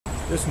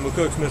This is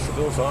McCook's Mr.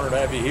 Bill. So honored to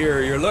have you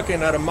here. You're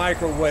looking at a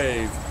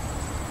microwave.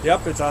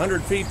 Yep, it's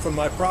 100 feet from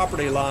my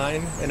property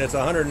line, and it's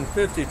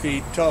 150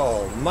 feet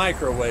tall.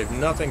 Microwave,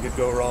 nothing could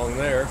go wrong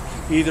there.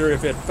 Either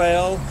if it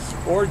fell,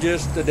 or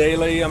just the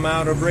daily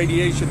amount of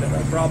radiation that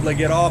I probably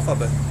get off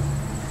of it.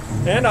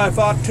 And I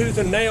fought tooth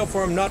and nail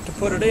for him not to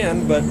put it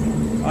in, but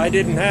I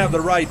didn't have the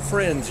right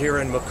friends here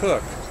in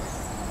McCook.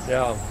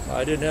 Yeah,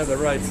 I didn't have the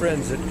right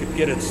friends that could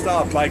get it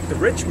stopped, like the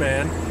rich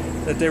man,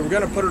 that they were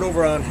going to put it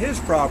over on his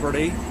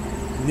property,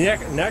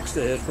 next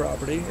to his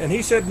property, and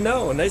he said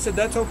no, and they said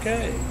that's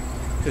okay,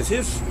 because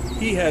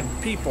he had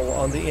people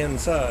on the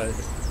inside.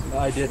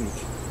 I didn't.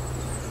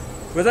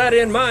 With that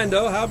in mind,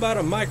 though, how about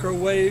a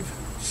microwave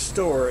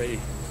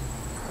story?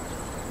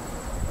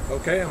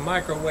 Okay, a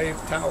microwave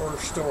tower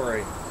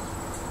story.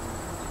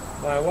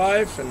 My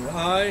wife and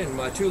I and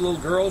my two little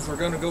girls were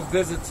going to go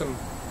visit some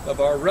of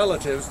our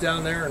relatives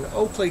down there in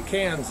Oakley,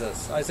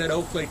 Kansas. I said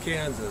Oakley,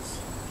 Kansas.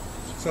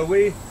 So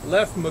we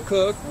left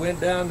McCook, went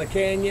down the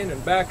canyon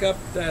and back up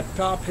that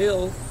top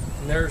hill,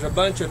 and there's a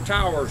bunch of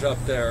towers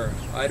up there.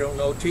 I don't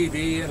know,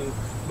 TV and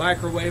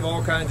microwave,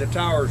 all kinds of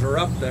towers are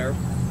up there.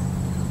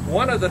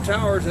 One of the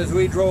towers, as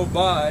we drove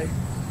by,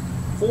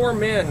 4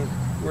 men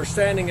were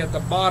standing at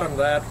the bottom of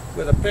that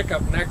with a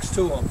pickup next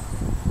to them.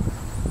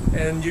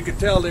 And you could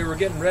tell they were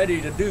getting ready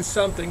to do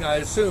something, I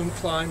assume,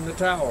 climb the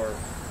tower.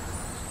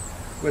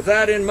 With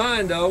that in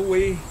mind, though,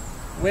 we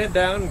went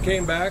down and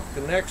came back.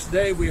 The next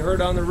day we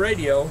heard on the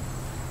radio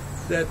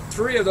that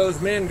 3 of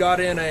those men got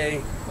in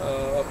a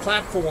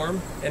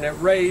platform and it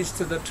raised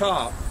to the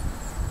top.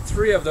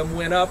 3 of them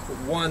went up,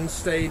 1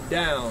 stayed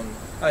down.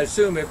 I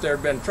assume if there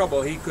had been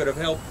trouble, he could have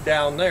helped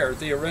down there,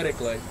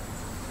 theoretically.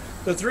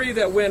 The 3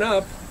 that went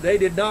up, they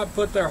did not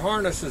put their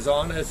harnesses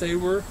on as they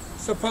were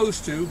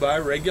supposed to by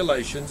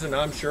regulations, and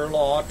I'm sure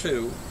law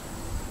too.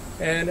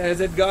 And as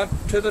it got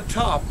to the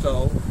top,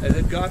 though,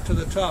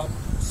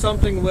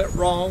 something went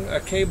wrong. A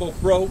cable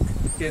broke,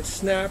 it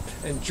snapped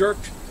and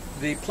jerked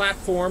the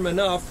platform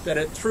enough that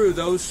it threw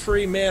those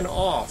 3 men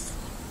off.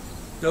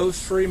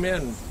 Those 3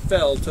 men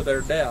fell to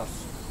their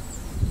death.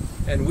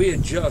 And we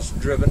had just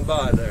driven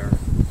by there.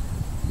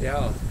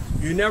 Yeah,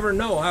 you never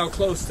know how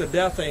close the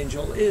death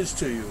angel is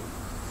to you.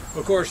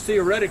 Of course,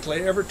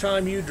 theoretically, every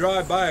time you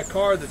drive by a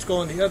car that's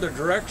going the other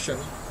direction,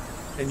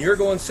 and you're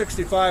going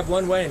 65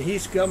 one way and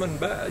he's coming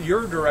back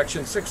your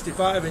direction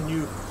 65, and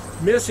you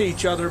miss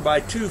each other by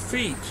 2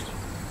 feet.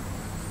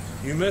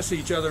 You miss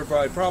each other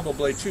by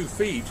probably 2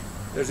 feet.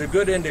 There's a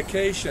good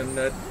indication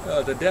that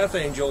the death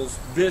angel's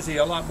busy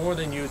a lot more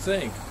than you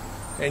think.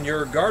 And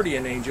your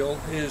guardian angel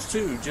is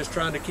too, just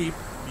trying to keep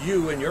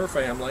you and your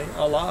family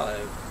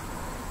alive.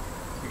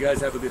 You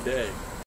guys have a good day.